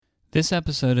This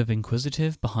episode of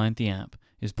Inquisitive Behind the App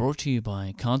is brought to you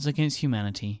by Cards Against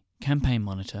Humanity, Campaign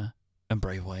Monitor, and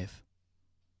Bravewave.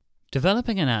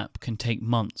 Developing an app can take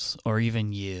months or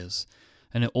even years,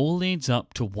 and it all leads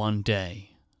up to one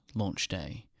day, launch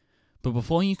day. But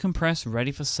before you can press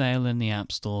ready for sale in the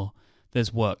App Store,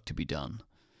 there's work to be done.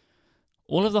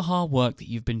 All of the hard work that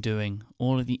you've been doing,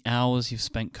 all of the hours you've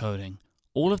spent coding,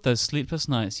 all of those sleepless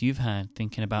nights you've had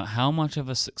thinking about how much of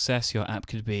a success your app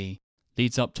could be,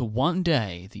 leads up to one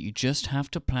day that you just have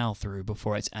to plow through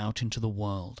before it's out into the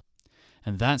world.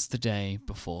 And that's the day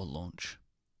before launch.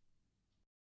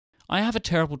 I have a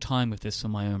terrible time with this for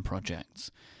my own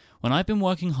projects. When I've been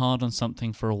working hard on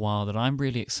something for a while that I'm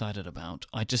really excited about,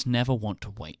 I just never want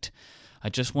to wait. I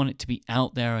just want it to be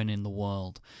out there and in the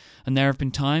world. And there have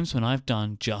been times when I've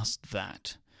done just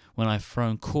that, when I've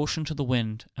thrown caution to the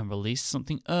wind and released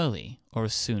something early or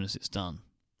as soon as it's done.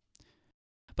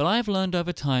 But I have learned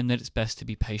over time that it's best to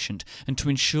be patient and to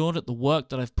ensure that the work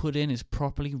that I've put in is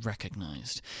properly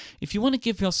recognized. If you want to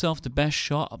give yourself the best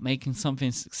shot at making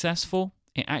something successful,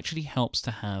 it actually helps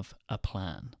to have a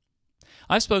plan.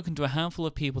 I've spoken to a handful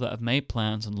of people that have made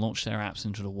plans and launched their apps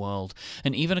into the world,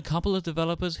 and even a couple of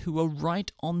developers who were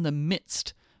right on the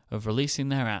midst of releasing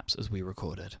their apps as we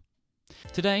recorded.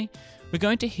 Today, we're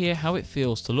going to hear how it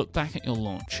feels to look back at your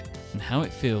launch and how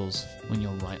it feels when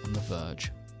you're right on the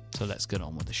verge. So let's get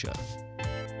on with the show.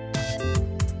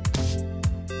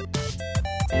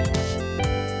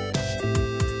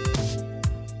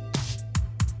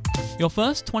 Your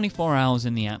first 24 hours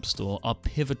in the App Store are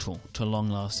pivotal to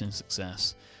long-lasting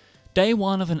success. Day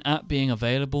one of an app being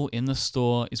available in the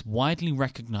store is widely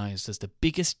recognized as the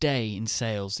biggest day in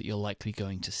sales that you're likely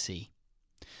going to see.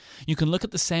 You can look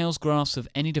at the sales graphs of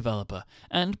any developer,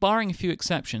 and barring a few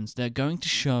exceptions, they're going to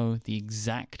show the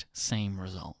exact same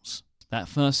results. That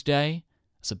first day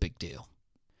is a big deal.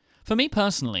 For me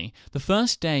personally, the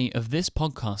first day of this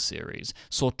podcast series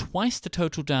saw twice the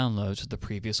total downloads of the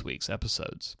previous week's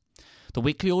episodes. The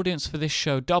weekly audience for this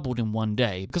show doubled in one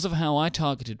day because of how I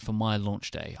targeted for my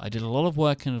launch day. I did a lot of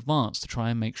work in advance to try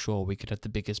and make sure we could have the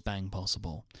biggest bang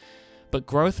possible. But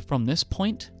growth from this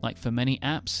point, like for many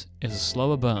apps, is a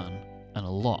slower burn and a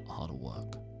lot harder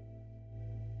work.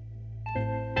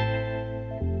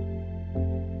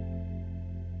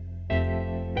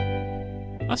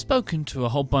 I've spoken to a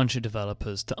whole bunch of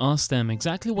developers to ask them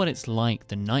exactly what it's like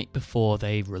the night before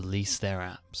they release their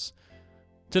apps.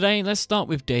 Today, let's start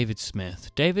with David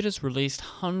Smith. David has released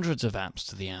hundreds of apps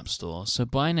to the App Store, so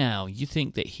by now you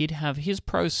think that he'd have his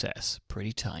process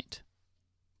pretty tight.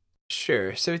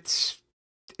 Sure. So it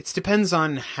depends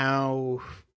on how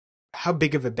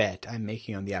big of a bet I'm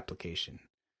making on the application.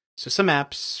 So some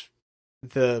apps,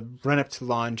 the run up to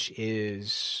launch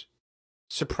is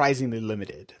surprisingly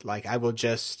limited. Like I will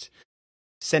just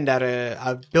send out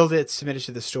I'll build it, submit it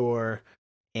to the store,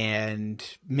 and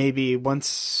maybe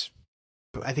once,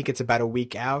 I think it's about a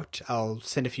week out, I'll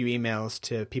send a few emails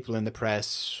to people in the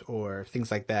press or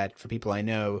things like that for people I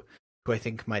know who I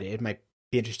think it might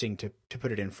be interesting to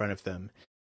put it in front of them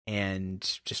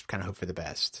and just kind of hope for the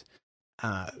best.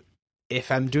 If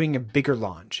I'm doing a bigger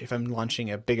launch, if I'm launching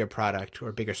a bigger product or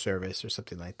a bigger service or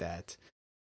something like that,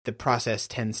 the process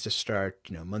tends to start,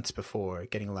 months before,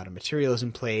 getting a lot of materials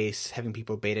in place, having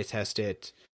people beta test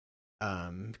it,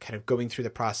 kind of going through the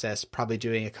process, probably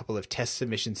doing a couple of test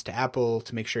submissions to Apple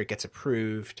to make sure it gets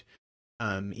approved,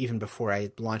 even before I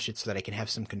launch it so that I can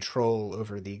have some control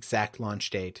over the exact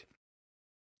launch date.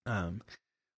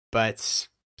 But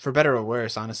for better or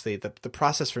worse, honestly, the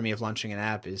process for me of launching an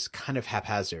app is kind of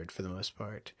haphazard for the most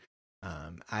part.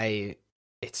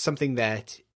 It's something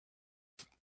that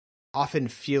often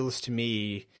feels to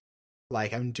me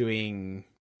like I'm doing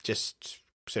just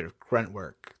sort of grunt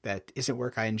work that isn't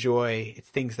work I enjoy. It's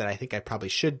things that I think I probably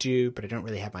should do, but I don't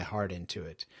really have my heart into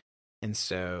it. And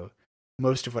so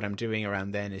most of what I'm doing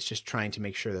around then is just trying to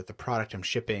make sure that the product I'm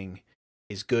shipping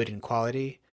is good in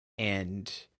quality,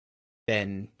 and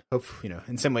then hopefully,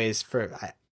 in some ways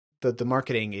the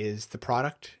marketing is the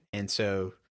product. And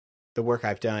so the work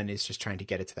I've done is just trying to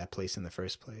get it to that place in the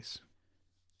first place.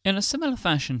 In a similar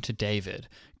fashion to David,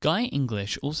 Guy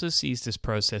English also sees this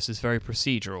process as very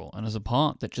procedural and as a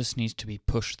part that just needs to be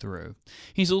pushed through.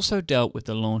 He's also dealt with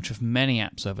the launch of many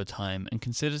apps over time and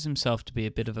considers himself to be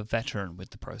a bit of a veteran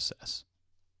with the process.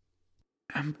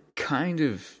 I'm kind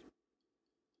of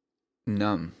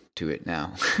numb to it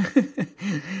now.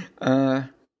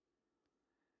 I've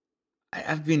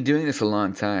been doing this a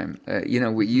long time.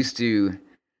 We used to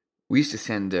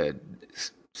send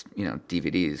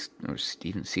DVDs or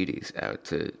even CDs out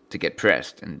to get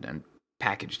pressed and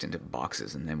packaged into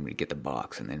boxes, and then we'd get the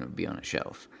box and then it would be on a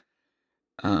shelf.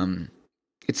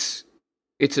 It's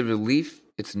it's a relief.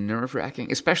 It's nerve wracking,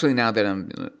 especially now that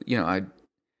I'm,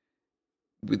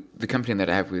 with the company that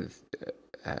I have with,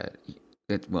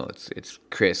 it's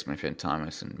Chris, my friend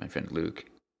Thomas, and my friend Luke.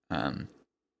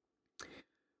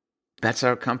 That's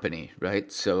our company,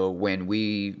 right? So when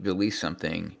we release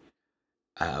something,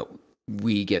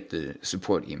 we get the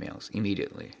support emails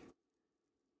immediately.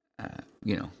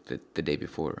 The day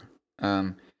before.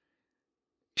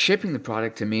 Shipping the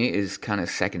product to me is kind of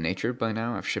second nature by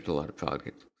now. I've shipped a lot of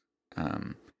product.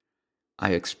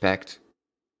 I expect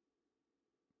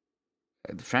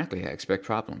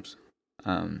problems.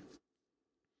 A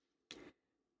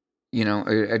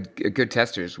good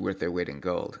tester is worth their weight in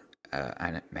gold.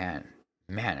 And man,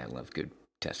 I love good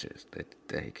testers.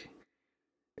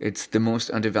 It's the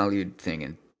most undervalued thing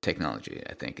in technology,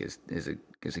 I think, is a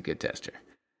good tester.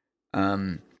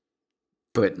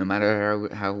 But no matter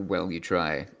how well you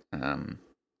try,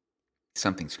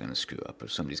 something's going to screw up, or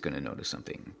somebody's going to notice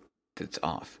something that's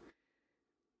off.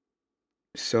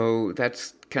 So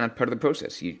that's kind of part of the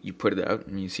process. You put it out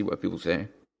and you see what people say.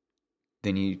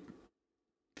 Then you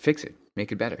fix it,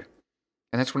 make it better.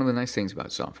 And that's one of the nice things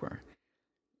about software,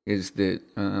 is that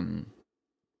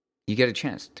you get a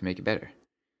chance to make it better.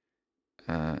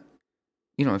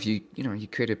 If you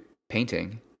create a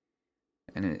painting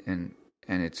and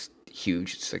it's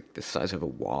huge, it's like the size of a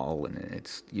wall, and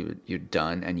it's you're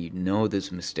done, and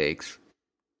there's mistakes.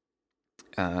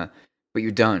 But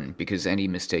you're done, because any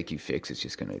mistake you fix is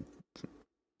just going to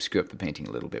screw up the painting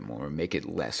a little bit more, or make it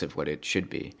less of what it should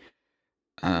be.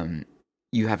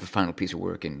 You have a final piece of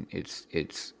work, and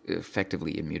it's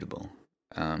effectively immutable.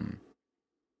 I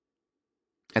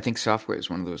think software is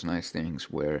one of those nice things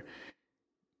where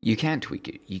you can tweak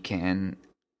it. You can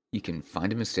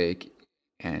find a mistake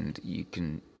and you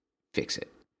can fix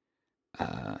it.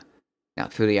 Now,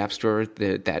 through the App Store,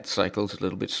 that cycle's a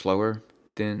little bit slower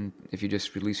than if you're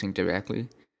just releasing directly,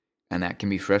 and that can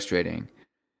be frustrating.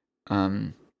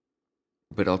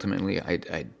 But ultimately,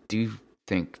 I do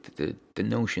think that the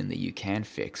notion that you can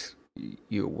fix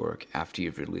your work after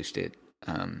you've released it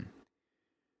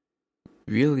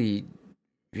really,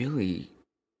 really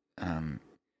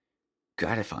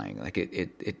gratifying. Like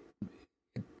it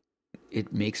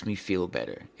makes me feel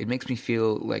better. It makes me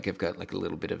feel like I've got like a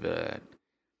little bit of a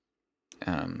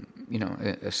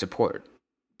support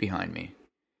behind me.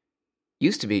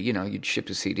 Used to be, you'd ship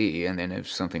a CD, and then if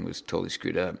something was totally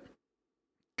screwed up,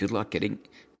 good luck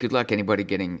anybody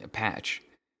getting a patch.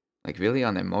 Like, really,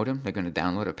 on their modem, they're going to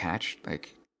download a patch?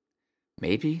 Like,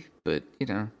 maybe, but,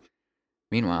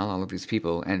 meanwhile, all of these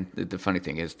people, and the funny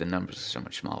thing is, the numbers are so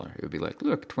much smaller. It would be like,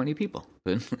 look, 20 people.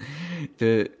 But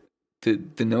the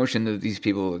notion that these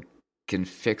people can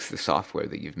fix the software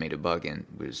that you've made a bug in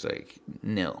was like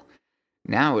nil.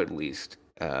 Now, at least,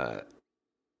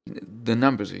 the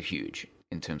numbers are huge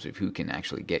in terms of who can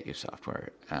actually get your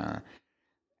software.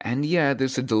 And yeah,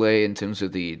 there's a delay in terms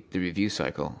of the review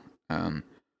cycle.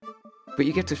 But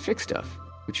you get to fix stuff,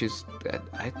 which is,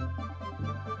 I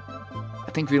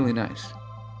think, really nice.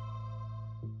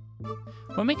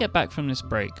 When we get back from this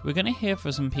break, we're going to hear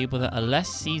from some people that are less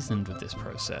seasoned with this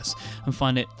process and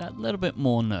find it that little bit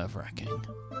more nerve-wracking.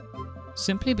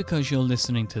 Simply because you're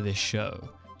listening to this show,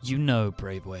 you know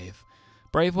Brave Wave.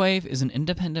 Brave Wave is an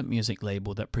independent music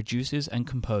label that produces and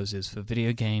composes for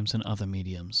video games and other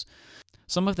mediums.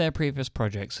 Some of their previous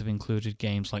projects have included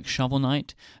games like Shovel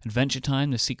Knight, Adventure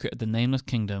Time: The Secret of the Nameless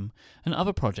Kingdom, and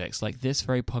other projects like this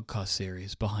very podcast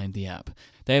series, Behind the App.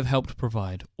 They have helped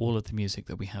provide all of the music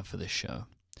that we have for this show.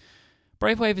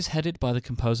 Brave Wave is headed by the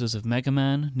composers of Mega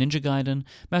Man, Ninja Gaiden,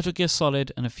 Metal Gear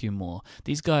Solid, and a few more.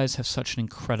 These guys have such an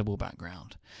incredible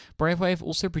background. Brave Wave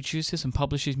also produces and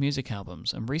publishes music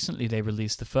albums, and recently they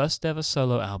released the first ever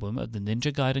solo album of the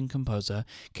Ninja Gaiden composer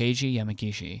Keiji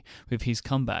Yamagishi, with his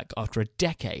comeback after a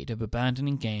decade of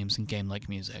abandoning games and game-like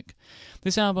music.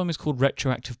 This album is called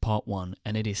Retroactive Part 1,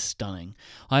 and it is stunning.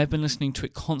 I have been listening to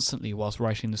it constantly whilst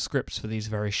writing the scripts for these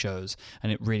very shows,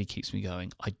 and it really keeps me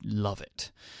going. I love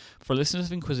it. For listeners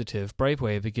of Inquisitive, Brave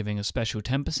Wave are giving a special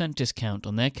 10% discount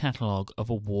on their catalogue of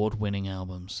award-winning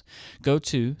albums. Go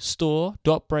to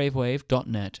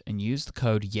store.bravewave.net and use the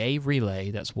code YAYRELAY,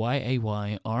 that's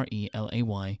YAYRELAY,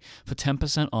 for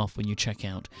 10% off when you check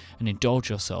out, and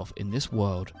indulge yourself in this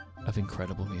world of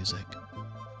incredible music.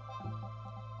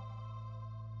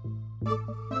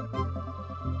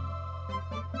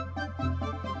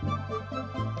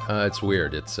 It's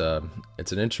weird. It's an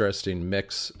interesting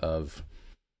mix of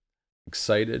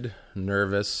excited,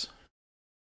 nervous,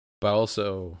 but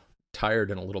also tired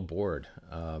and a little bored.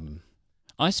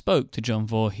 I spoke to John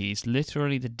Voorhees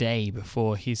literally the day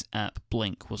before his app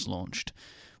Blink was launched.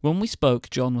 When we spoke,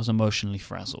 John was emotionally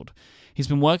frazzled. He's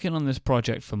been working on this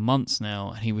project for months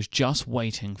now, and he was just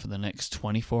waiting for the next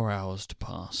 24 hours to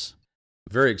pass.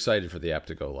 Very excited for the app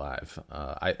to go live.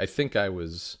 I think I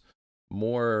was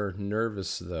more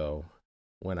nervous, though,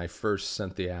 when I first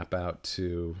sent the app out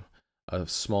to a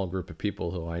small group of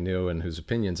people who I knew and whose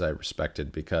opinions I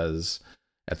respected, because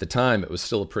at the time it was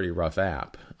still a pretty rough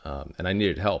app, and I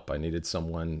needed help. I needed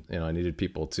someone, I needed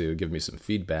people to give me some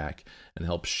feedback and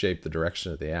help shape the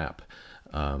direction of the app.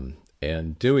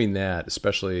 And doing that,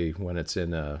 especially when it's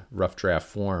in a rough draft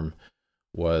form,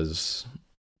 was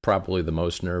probably the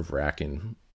most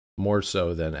nerve-wracking, more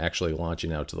so than actually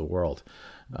launching out to the world.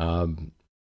 I'm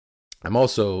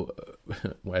also,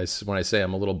 when I say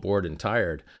I'm a little bored and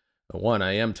tired, one,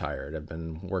 I am tired. I've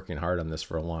been working hard on this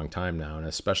for a long time now, and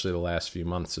especially the last few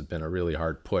months have been a really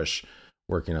hard push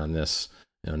working on this,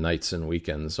 nights and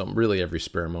weekends, so really every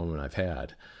spare moment I've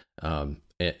had.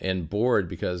 And bored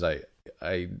because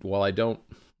while I don't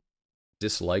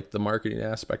dislike the marketing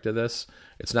aspect of this,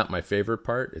 it's not my favorite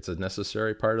part. It's a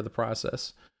necessary part of the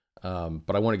process.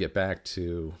 But I want to get back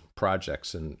to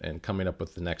projects and coming up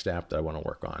with the next app that I want to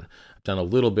work on. I've done a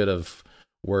little bit of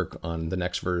work on the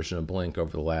next version of Blink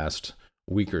over the last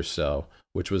week or so,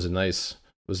 which was nice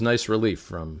relief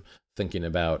from thinking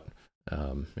about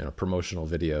promotional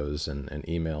videos and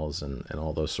emails and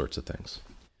all those sorts of things.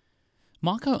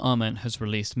 Marco Arment has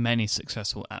released many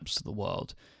successful apps to the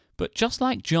world, but just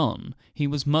like John, he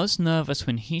was most nervous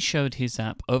when he showed his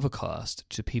app Overcast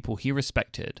to people he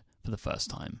respected for the first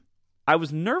time. I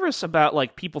was nervous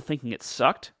about people thinking it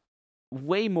sucked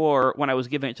way more when I was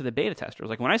giving it to the beta testers.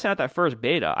 Like when I sent out that first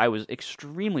beta, I was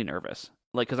extremely nervous.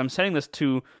 Because I'm sending this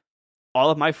to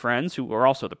all of my friends who are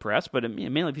also the press, but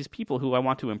mainly these people who I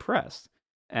want to impress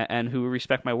and who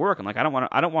respect my work. And I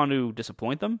don't want to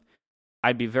disappoint them.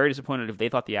 I'd be very disappointed if they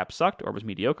thought the app sucked or was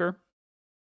mediocre.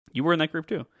 You were in that group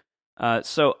too. That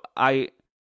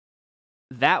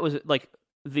was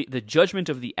the judgment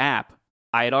of the app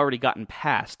I had already gotten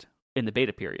past in the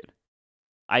beta period.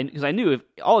 Because I knew if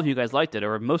all of you guys liked it,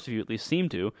 or most of you at least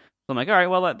seemed to, so I'm like, all right,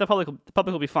 well, the public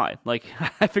will be fine.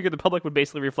 I figured the public would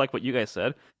basically reflect what you guys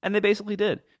said, and they basically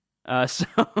did. So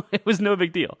it was no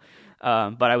big deal.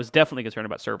 But I was definitely concerned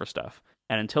about server stuff,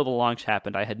 and until the launch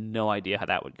happened, I had no idea how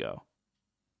that would go.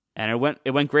 And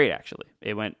it went great, actually.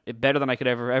 It went better than I could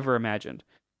ever imagined.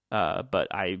 But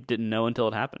I didn't know until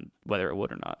it happened whether it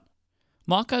would or not.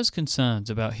 Marco's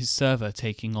concerns about his server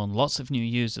taking on lots of new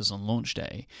users on launch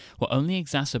day were only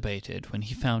exacerbated when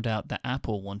he found out that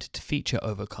Apple wanted to feature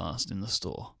Overcast in the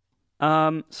store.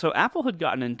 So Apple had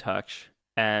gotten in touch,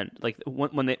 and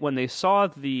when they saw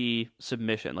the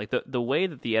submission, the way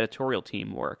that the editorial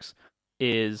team works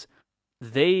is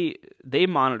they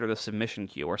monitor the submission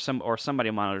queue, or somebody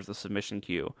monitors the submission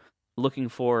queue, looking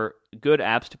for good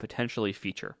apps to potentially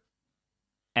feature.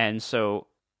 And so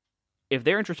if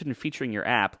they're interested in featuring your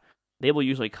app, they will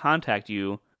usually contact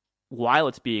you while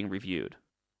it's being reviewed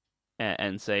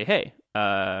and say, hey,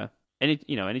 any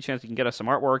chance you can get us some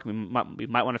artwork? We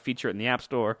might want to feature it in the App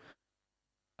Store.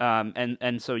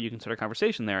 And so you can start a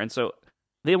conversation there. And so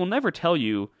they will never tell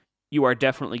you are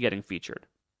definitely getting featured.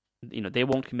 They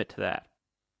won't commit to that.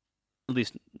 At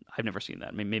least I've never seen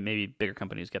that. Maybe bigger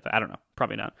companies get that. I don't know.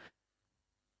 Probably not.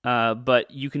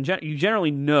 But you generally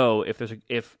know if you're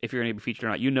going to be featured or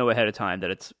not. You know ahead of time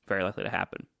that it's very likely to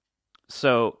happen.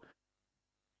 So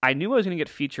I knew I was going to get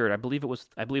featured. I believe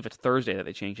it's Thursday that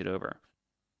they changed it over,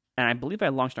 and I believe I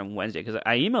launched on Wednesday because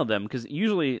I emailed them because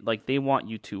usually they want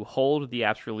you to hold the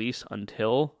app's release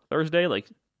until Thursday.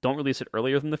 Don't release it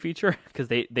earlier than the feature because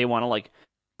they want to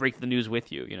break the news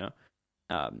with you.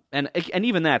 And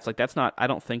even that's not, I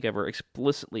don't think, ever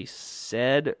explicitly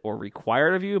said or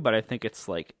required of you, but I think it's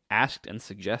asked and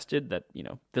suggested that,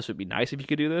 this would be nice if you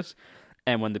could do this.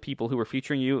 And when the people who are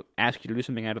featuring you ask you to do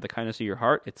something out of the kindness of your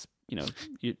heart, it's,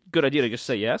 good idea to just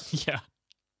say yes. Yeah.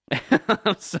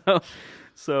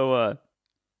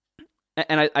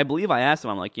 And I believe I asked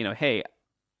them, I'm like, hey,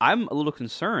 I'm a little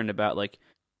concerned about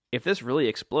if this really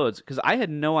explodes, because I had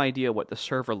no idea what the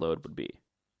server load would be.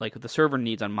 The server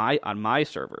needs on my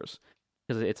servers,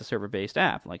 because it's a server-based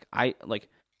app. I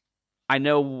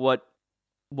know what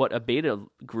a beta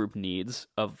group needs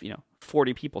of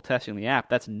 40 people testing the app.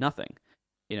 That's nothing.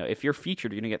 If you're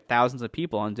featured, you're gonna get thousands of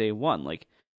people on day one.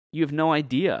 You have no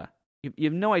idea. You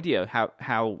have no idea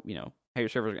how your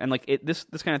servers, and this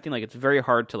kind of thing. It's very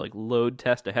hard to load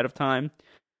test ahead of time.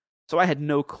 So I had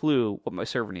no clue what my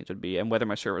server needs would be and whether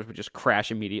my servers would just crash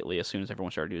immediately as soon as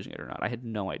everyone started using it or not. I had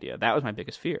no idea. That was my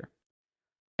biggest fear.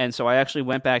 And so I actually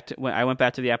went back to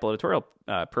the Apple editorial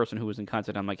person who was in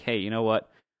contact. I'm like, hey, you know what?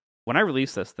 When I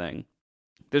release this thing,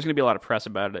 there's going to be a lot of press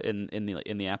about it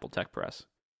in the Apple Tech press.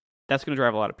 That's going to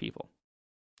drive a lot of people.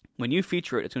 When you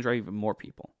feature it, it's going to drive even more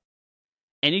people.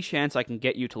 Any chance I can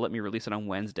get you to let me release it on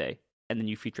Wednesday, and then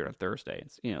you feature it on Thursday,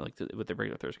 it's, with the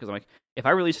regular Thursday, because I'm like, if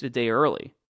I release it a day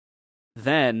early,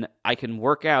 then I can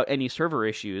work out any server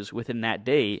issues within that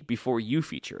day before you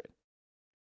feature it.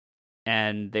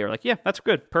 And they were like, yeah, that's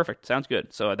good, perfect, sounds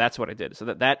good. So that's what I did. So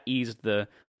that eased the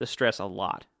stress a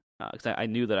lot, because I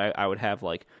knew that I would have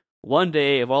like one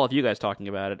day of all of you guys talking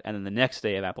about it, and then the next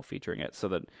day of Apple featuring it, so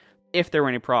that if there were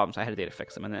any problems, I had a day to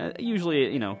fix them. And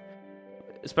usually,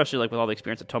 especially like with all the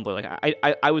experience at Tumblr, like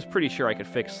I was pretty sure I could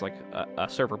fix like a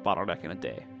server bottleneck in a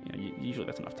day. Usually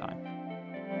that's enough time.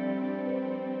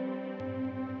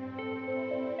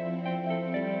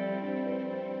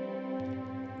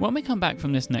 When we come back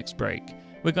from this next break,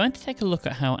 we're going to take a look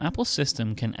at how Apple's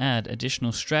system can add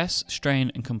additional stress,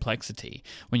 strain, and complexity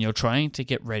when you're trying to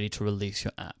get ready to release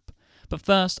your app. But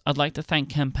first, I'd like to thank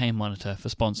Campaign Monitor for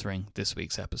sponsoring this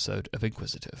week's episode of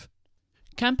Inquisitive.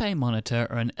 Campaign Monitor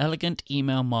are an elegant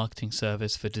email marketing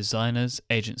service for designers,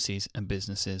 agencies, and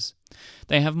businesses.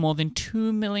 They have more than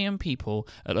 2 million people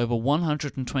at over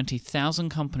 120,000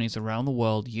 companies around the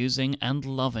world using and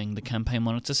loving the Campaign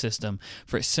Monitor system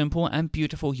for its simple and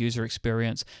beautiful user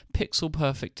experience,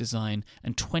 pixel-perfect design,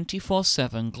 and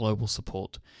 24/7 global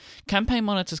support. Campaign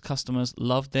Monitor's customers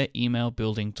love their email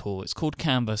building tool. It's called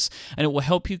Canvas, and it will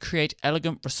help you create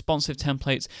elegant, responsive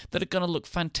templates that are going to look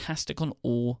fantastic on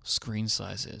all screen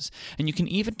sizes. And you can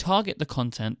even target the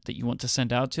content that you want to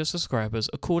send out to your subscribers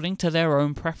according to their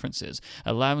own preferences,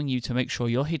 allowing you to make sure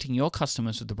you're hitting your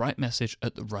customers with the right message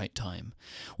at the right time.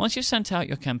 Once you've sent out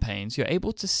your campaigns, you're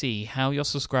able to see how your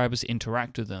subscribers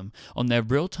interact with them on their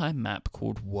real-time map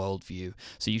called Worldview.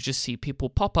 So you just see people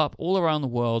pop up all around the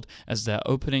world as they're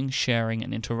opening, sharing,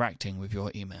 and interacting with your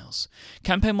emails.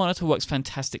 Campaign Monitor works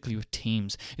fantastically with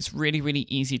teams. It's really, really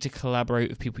easy to collaborate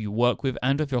with people you work with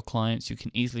and with your clients. You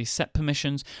can easily set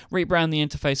permissions, rebrand the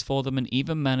interface for them, and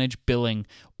even manage billing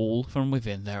all from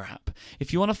within their app.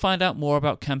 If you want to find out more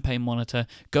about Campaign Monitor,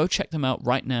 go check them out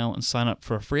right now and sign up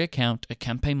for a free account at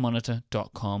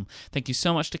campaignmonitor.com. Thank you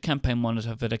so much to Campaign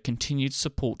Monitor for their continued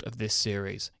support of this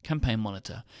series. Campaign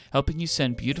Monitor, helping you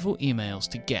send beautiful emails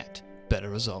to get better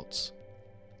results.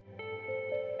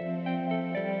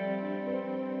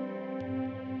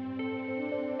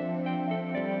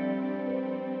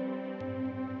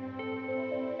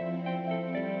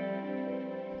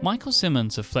 Michael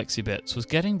Simmons of FlexiBits was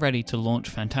getting ready to launch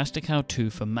Fantastical 2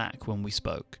 for Mac when we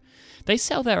spoke. They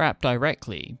sell their app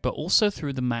directly, but also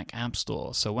through the Mac App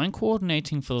Store, so when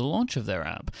coordinating for the launch of their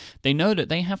app, they know that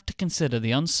they have to consider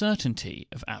the uncertainty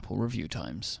of Apple review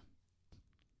times.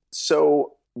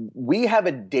 So we have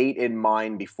a date in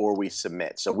mind before we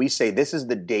submit. So we say this is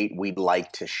the date we'd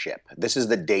like to ship. This is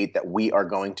the date that we are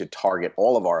going to target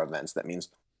all of our events. That means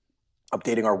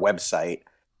updating our website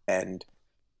and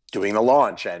doing the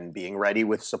launch and being ready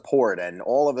with support and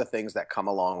all of the things that come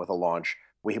along with a launch.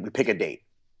 We pick a date.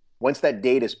 Once that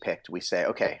date is picked, we say,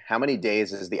 okay, how many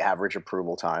days is the average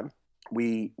approval time?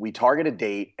 We target a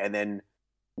date, and then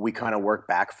we kind of work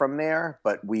back from there,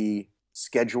 but we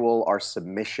schedule our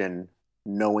submission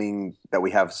knowing that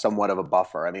we have somewhat of a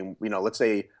buffer. I mean, let's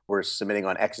say we're submitting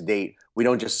on X date. We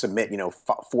don't just submit,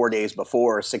 4 days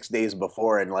before or 6 days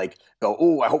before and go,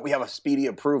 oh, I hope we have a speedy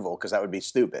approval, because that would be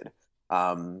stupid.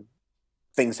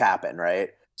 Things happen,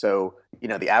 right? So,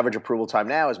 the average approval time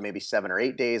now is maybe 7 or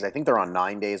 8 days. I think they're on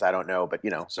 9 days. I don't know. But,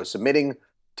 so submitting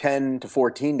 10 to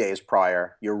 14 days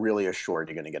prior, you're really assured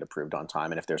you're going to get approved on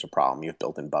time. And if there's a problem, you've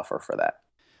built in buffer for that.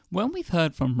 When we've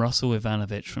heard from Russell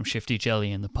Ivanovic from Shifty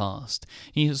Jelly in the past,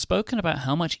 he has spoken about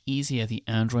how much easier the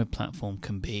Android platform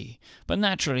can be. But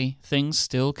naturally, things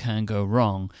still can go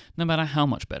wrong, no matter how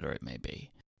much better it may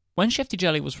be. When Shifty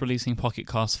Jelly was releasing Pocket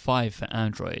Cast 5 for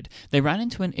Android, they ran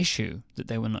into an issue that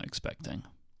they were not expecting.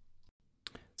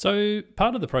 So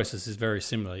part of the process is very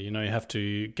similar. You have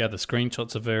to gather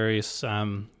screenshots of various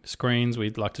screens.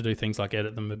 We'd like to do things like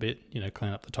edit them a bit,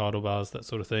 clean up the title bars, that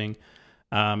sort of thing.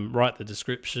 Write the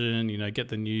description, get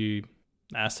the new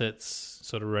assets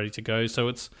sort of ready to go. So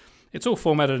it's all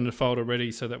formatted in a folder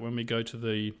ready, so that when we go to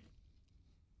the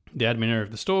admin area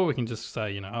of the store, we can just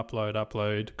say,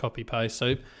 upload, copy, paste.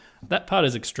 So that part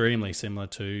is extremely similar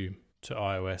to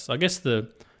iOS. I guess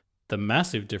the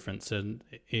massive difference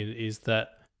is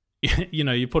that,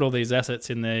 you put all these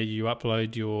assets in there, you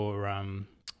upload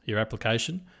your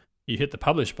application, you hit the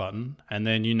publish button, and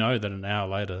then that an hour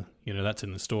later, that's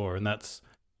in the store. And that's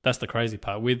the crazy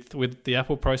part. With the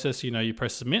Apple process, you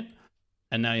press submit,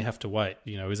 and now you have to wait.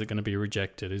 Is it going to be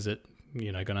rejected? Is it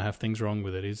going to have things wrong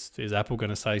with it? Is Apple going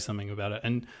to say something about it?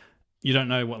 And you don't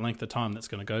know what length of time that's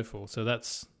going to go for. So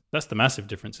that's the massive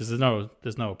difference. Is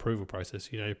there's no approval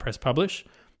process. You press publish,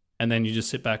 and then you just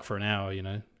sit back for an hour.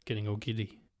 Getting all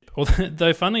giddy.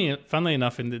 Although funnily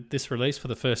enough, in this release for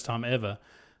the first time ever,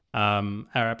 our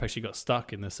app actually got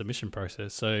stuck in the submission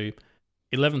process. So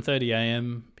 11:30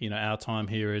 a.m. Our time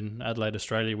here in Adelaide,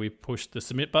 Australia, we pushed the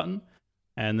submit button,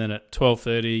 and then at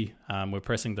 12:30 we're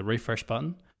pressing the refresh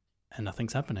button, and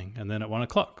nothing's happening. And then at 1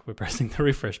 o'clock we're pressing the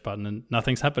refresh button, and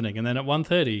nothing's happening. And then at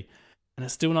 1:30, and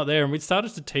it's still not there. And we'd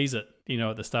started to tease it,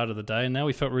 at the start of the day, and now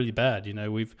we felt really bad.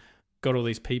 We've got all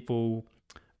these people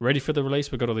ready for the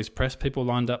release. We've got all these press people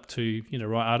lined up to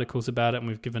write articles about it, and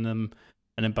we've given them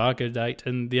an embargo date,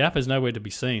 and the app is nowhere to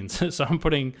be seen. So I'm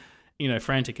putting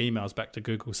frantic emails back to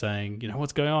Google saying,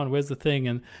 what's going on? Where's the thing?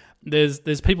 And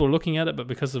there's people looking at it, but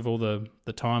because of all the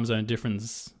time zone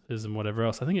differences and whatever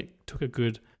else, I think it took a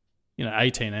good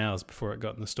 18 hours before it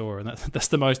got in the store, and that's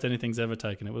the most anything's ever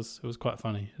taken. It was quite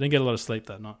funny. I didn't get a lot of sleep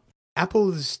that night.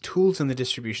 Apple's tools on the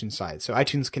distribution side, so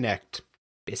iTunes Connect,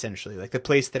 essentially, like the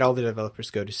place that all the developers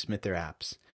go to submit their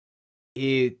apps,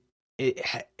 it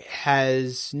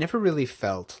has never really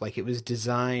felt like it was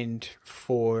designed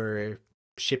for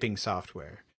shipping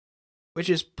software, which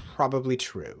is probably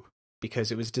true,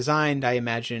 because it was designed, I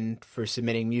imagine, for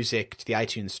submitting music to the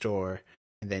iTunes store,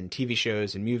 and then TV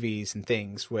shows and movies and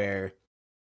things where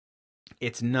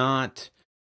it's not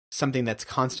something that's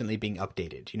constantly being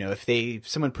updated. If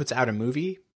someone puts out a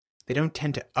movie, they don't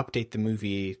tend to update the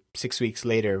movie 6 weeks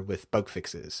later with bug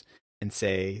fixes and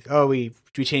say, "Oh, we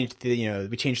changed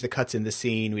the cuts in the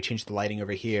scene, we changed the lighting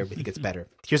over here, we think it's better.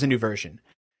 Here's a new version."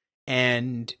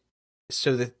 And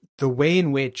so the way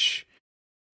in which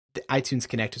the iTunes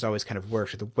Connect has always kind of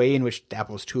worked, or the way in which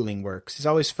Apple's tooling works, has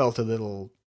always felt a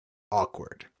little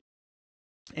awkward.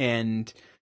 And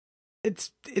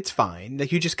it's fine.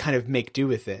 Like, you just kind of make do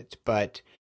with it, but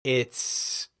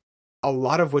it's a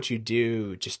lot of what you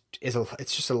do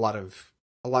it's just a lot of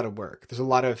work. There's a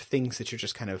lot of things that you're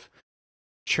just kind of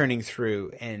churning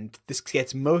through, and this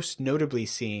gets most notably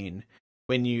seen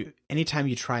anytime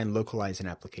you try and localize an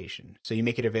application. So you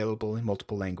make it available in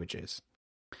multiple languages.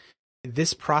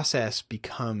 This process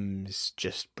becomes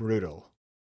just brutal,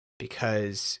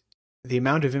 because the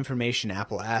amount of information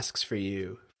Apple asks for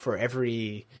you for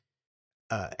every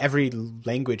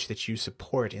language that you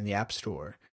support in the App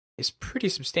Store is pretty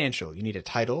substantial. You need a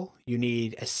title, you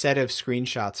need a set of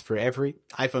screenshots for every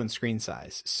iPhone screen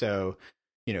size. So,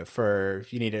 on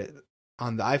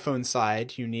the iPhone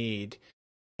side, you need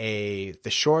the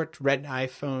short Retina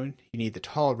iPhone, you need the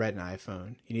tall Retina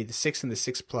iPhone, you need the 6 and the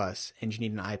 6 Plus, and you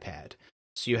need an iPad.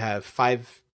 So you have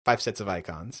five sets of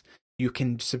icons. You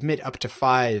can submit up to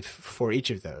 5 for each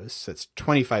of those, so it's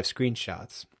 25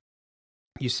 screenshots.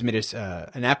 You submit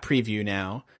an app preview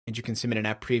now, and you can submit an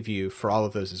app preview for all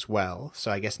of those as well.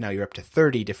 So I guess now you're up to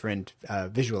 30 different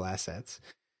visual assets.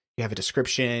 You have a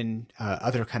description,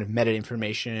 other kind of meta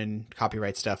information,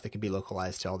 copyright stuff that can be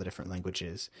localized to all the different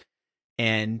languages.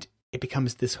 And it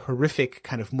becomes this horrific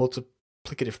kind of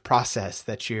multiplicative process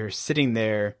that you're sitting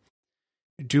there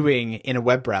doing in a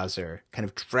web browser, kind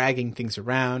of dragging things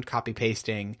around, copy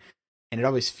pasting, and it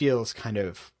always feels kind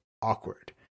of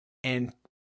awkward. And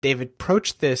they've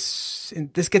approached this,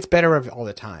 and this gets better all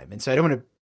the time. And so I don't want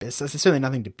to, it's certainly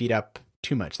nothing to beat up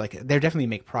too much. Like, they definitely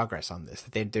make progress on this.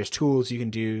 There's tools you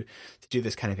can do to do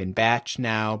this kind of in batch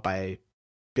now by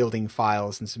building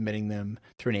files and submitting them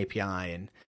through an API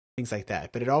and things like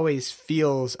that. But it always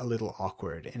feels a little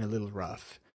awkward and a little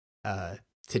rough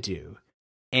to do.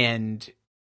 And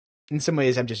in some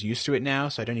ways, I'm just used to it now,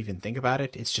 so I don't even think about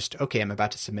it. It's just, okay, I'm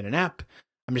about to submit an app.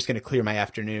 I'm just going to clear my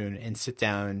afternoon and sit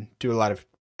down, do a lot of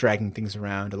dragging things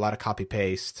around, a lot of copy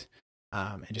paste,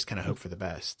 and just kind of hope for the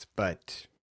best. But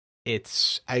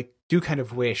I do kind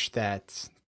of wish that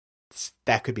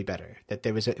could be better. That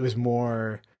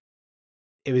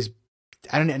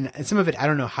I don't know, and some of it I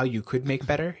don't know how you could make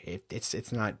better.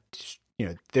 It's not,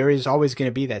 there is always going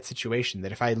to be that situation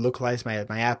that if I localize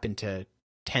my app into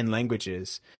 10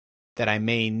 languages, that I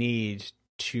may need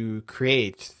to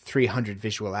create 300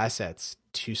 visual assets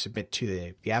to submit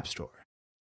to the App Store.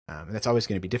 And that's always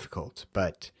going to be difficult,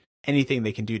 but anything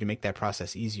they can do to make that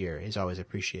process easier is always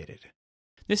appreciated.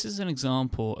 This is an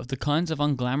example of the kinds of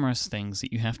unglamorous things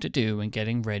that you have to do when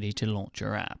getting ready to launch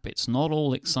your app. It's not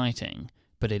all exciting,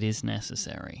 but it is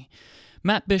necessary.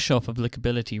 Matt Bischoff of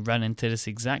Lickability ran into this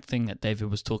exact thing that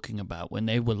David was talking about when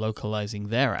they were localizing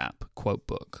their app,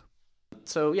 Quotebook.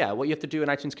 So yeah, what you have to do in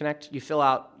iTunes Connect, you fill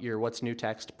out your what's new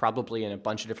text, probably in a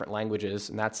bunch of different languages,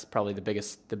 and that's probably the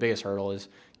biggest hurdle is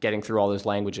getting through all those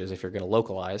languages if you're going to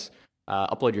localize.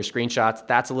 Upload your screenshots.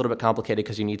 That's a little bit complicated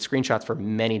because you need screenshots for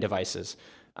many devices.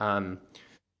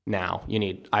 Now you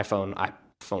need iPhone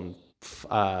 5,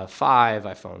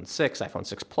 iPhone 6, iPhone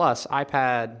 6 Plus,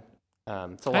 iPad.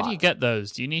 It's a lot. How do you get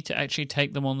those? Do you need to actually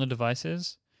take them on the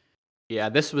devices? Yeah,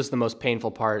 this was the most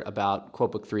painful part about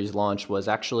Quotebook 3's launch was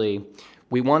actually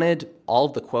we wanted all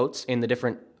of the quotes in the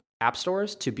different app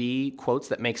stores to be quotes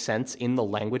that make sense in the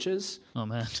languages. Oh,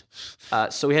 man.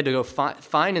 So we had to go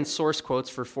find and source quotes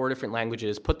for 4 different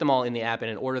languages, put them all in the app in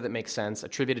an order that makes sense,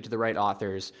 attribute it to the right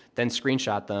authors, then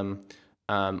screenshot them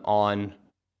on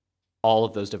all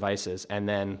of those devices, and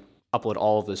then upload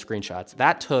all of those screenshots.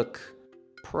 That took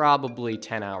probably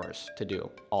 10 hours to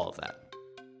do all of that.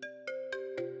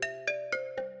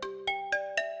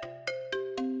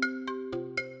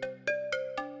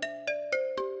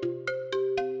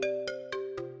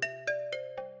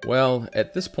 Well,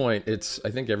 at this point, I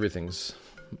think everything's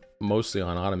mostly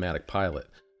on automatic pilot.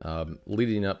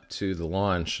 Leading up to the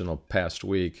launch in the past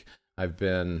week, I've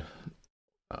been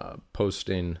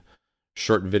posting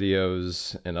short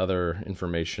videos and other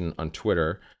information on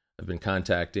Twitter. I've been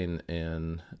contacting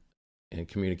and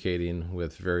communicating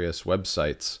with various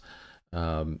websites.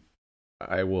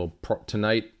 I will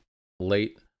tonight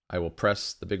late. I will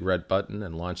press the big red button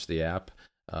and launch the app.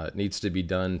 It needs to be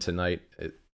done tonight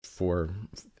for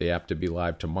the app to be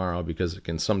live tomorrow, because it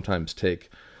can sometimes take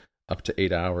up to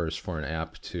 8 hours for an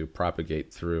app to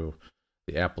propagate through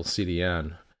the Apple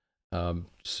CDN.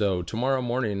 So tomorrow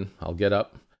morning I'll get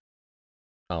up.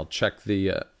 I'll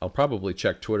probably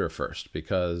check Twitter first,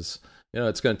 because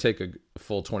it's going to take a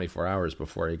full 24 hours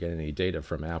before I get any data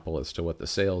from Apple as to what the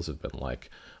sales have been like.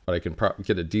 But I can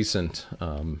get a decent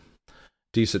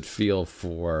feel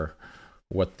for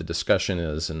what the discussion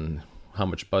is and how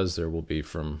much buzz there will be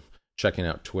from checking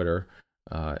out Twitter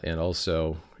and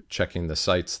also checking the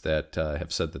sites that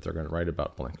have said that they're going to write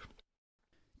about Blink.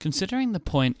 Considering the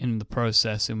point in the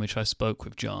process in which I spoke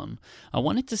with John, I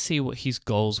wanted to see what his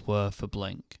goals were for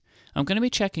Blink. I'm going to be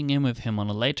checking in with him on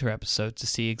a later episode to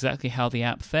see exactly how the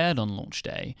app fared on launch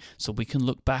day, so we can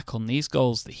look back on these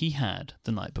goals that he had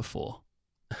the night before.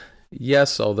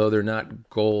 Yes, although they're not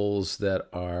goals that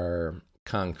are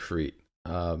concrete.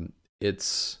 And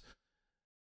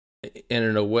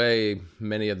in a way,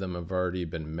 many of them have already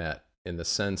been met, in the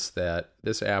sense that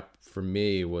this app for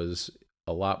me was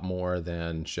a lot more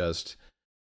than just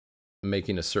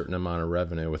making a certain amount of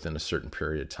revenue within a certain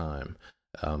period of time.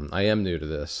 I am new to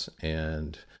this,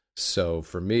 and so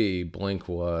for me, Blink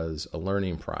was a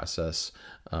learning process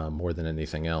more than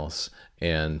anything else,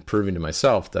 and proving to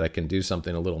myself that I can do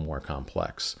something a little more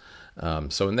complex.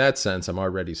 So in that sense, I'm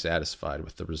already satisfied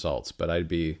with the results, but I'd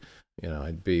be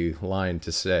lying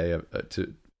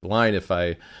if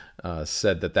I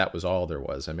said that was all there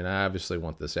was. I mean, I obviously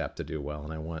want this app to do well,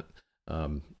 and I want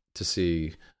to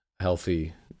see a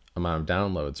healthy amount of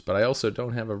downloads, but I also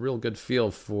don't have a real good feel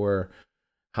for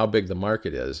how big the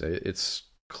market is. It's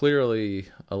clearly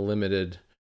a limited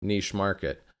niche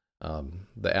market.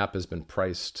 The app has been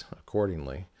priced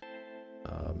accordingly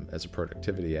as a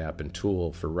productivity app and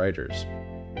tool for writers.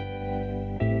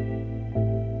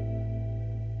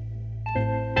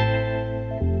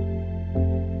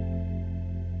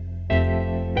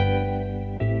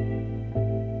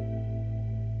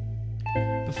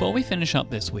 Before we finish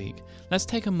up this week, let's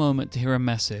take a moment to hear a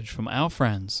message from our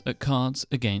friends at Cards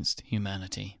Against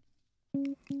Humanity.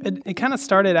 It kind of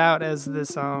started out as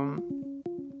this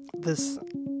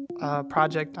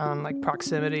project on like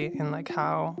proximity and like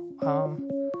how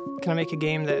can I make a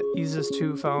game that uses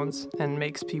 2 phones and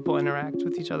makes people interact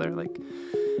with each other, like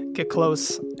get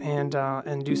close and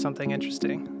do something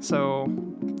interesting. So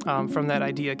from that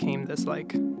idea came this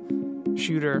like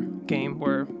shooter game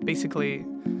where basically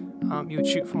you would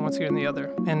shoot from one screen to the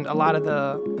other, and a lot of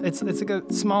it's like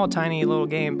a small, tiny little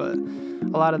game, but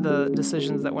a lot of the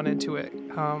decisions that went into it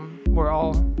were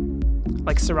all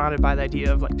like surrounded by the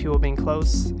idea of like people being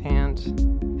close and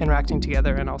interacting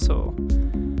together, and also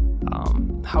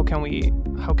how can we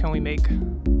make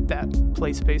that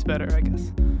play space better, I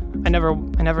guess. I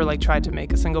never like tried to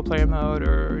make a single player mode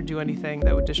or do anything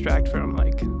that would distract from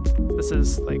like, this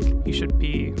is like, you should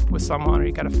be with someone, or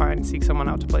you gotta seek someone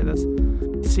out to play this.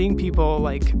 Seeing people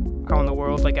like out in the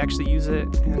world like actually use it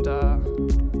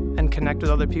and connect with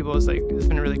other people has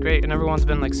been really great, and everyone's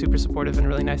been like super supportive and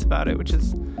really nice about it, which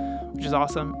is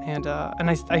awesome. And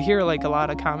I hear like a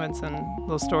lot of comments and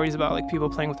little stories about like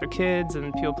people playing with their kids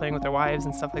and people playing with their wives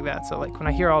and stuff like that. So like when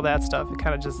I hear all that stuff, it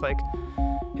kind of just like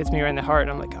hits me right in the heart.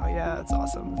 I'm like, oh yeah, that's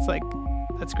awesome. It's like,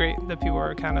 that's great that people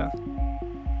are kind of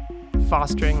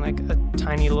fostering like a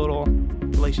tiny little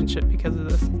relationship because of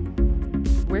this.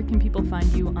 Where can people find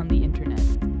you on the internet?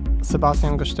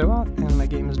 Sebastian Gostewa, and my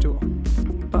game is Duel.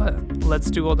 but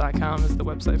letsduel.com is the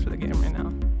website for the game right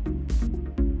now.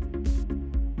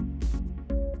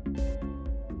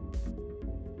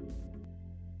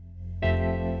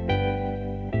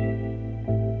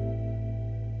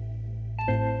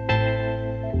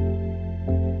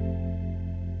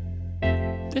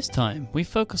 This time, we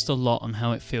focused a lot on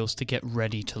how it feels to get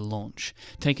ready to launch,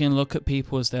 taking a look at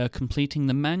people as they are completing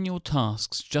the manual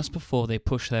tasks just before they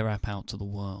push their app out to the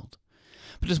world.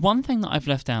 But there's one thing that I've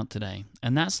left out today,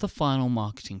 and that's the final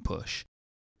marketing push.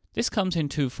 This comes in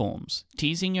two forms: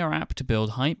 teasing your app to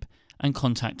build hype and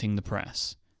contacting the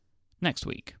press. Next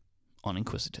week on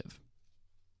Inquisitive.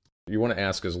 You want to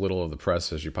ask as little of the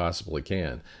press as you possibly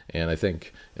can. And I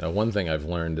think one thing I've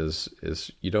learned is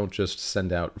you don't just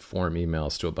send out form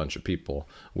emails to a bunch of people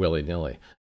willy-nilly.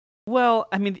 Well,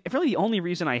 I mean, really the only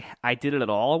reason I did it at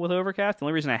all with Overcast, the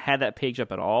only reason I had that page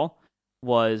up at all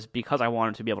was because I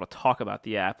wanted to be able to talk about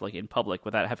the app like in public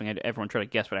without having everyone try to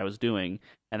guess what I was doing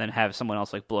and then have someone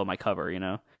else like blow my cover,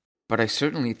 But I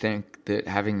certainly think that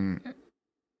having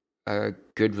a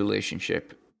good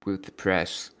relationship with the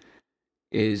press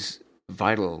is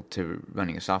vital to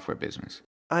running a software business.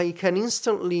 I can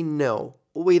instantly know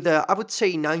with, I would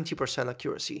say, 90%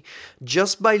 accuracy,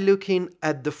 just by looking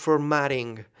at the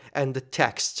formatting and the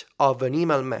text of an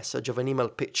email message, of an email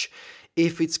pitch,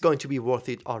 if it's going to be worth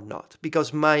it or not.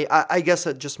 Because I guess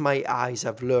just my eyes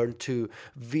have learned to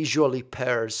visually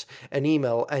parse an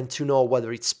email and to know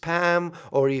whether it's spam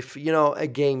or if, a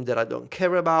game that I don't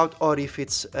care about or if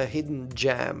it's a hidden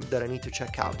gem that I need to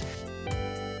check out.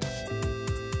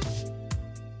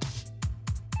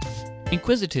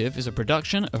 Inquisitive is a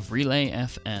production of Relay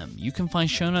FM. You can find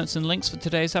show notes and links for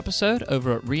today's episode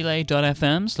over at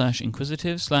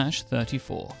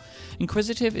relay.fm/inquisitive/34.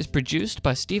 Inquisitive is produced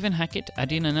by Stephen Hackett,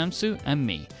 Adina Namsu, and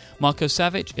me. Marco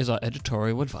Savic is our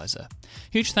editorial advisor.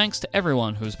 Huge thanks to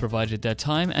everyone who has provided their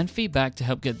time and feedback to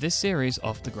help get this series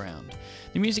off the ground.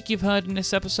 The music you've heard in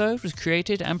this episode was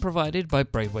created and provided by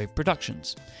Bravewave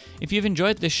Productions. If you've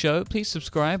enjoyed this show, please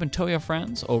subscribe and tell your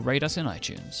friends or rate us in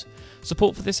iTunes.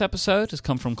 Support for this episode has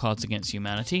come from Cards Against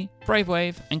Humanity,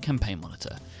 Bravewave, and Campaign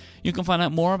Monitor. You can find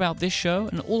out more about this show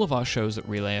and all of our shows at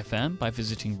Relay FM by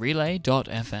visiting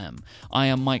relay.fm. I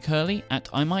am Mike Hurley at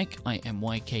imyke,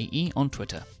 IMYKE on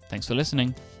Twitter. Thanks for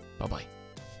listening. Bye-bye.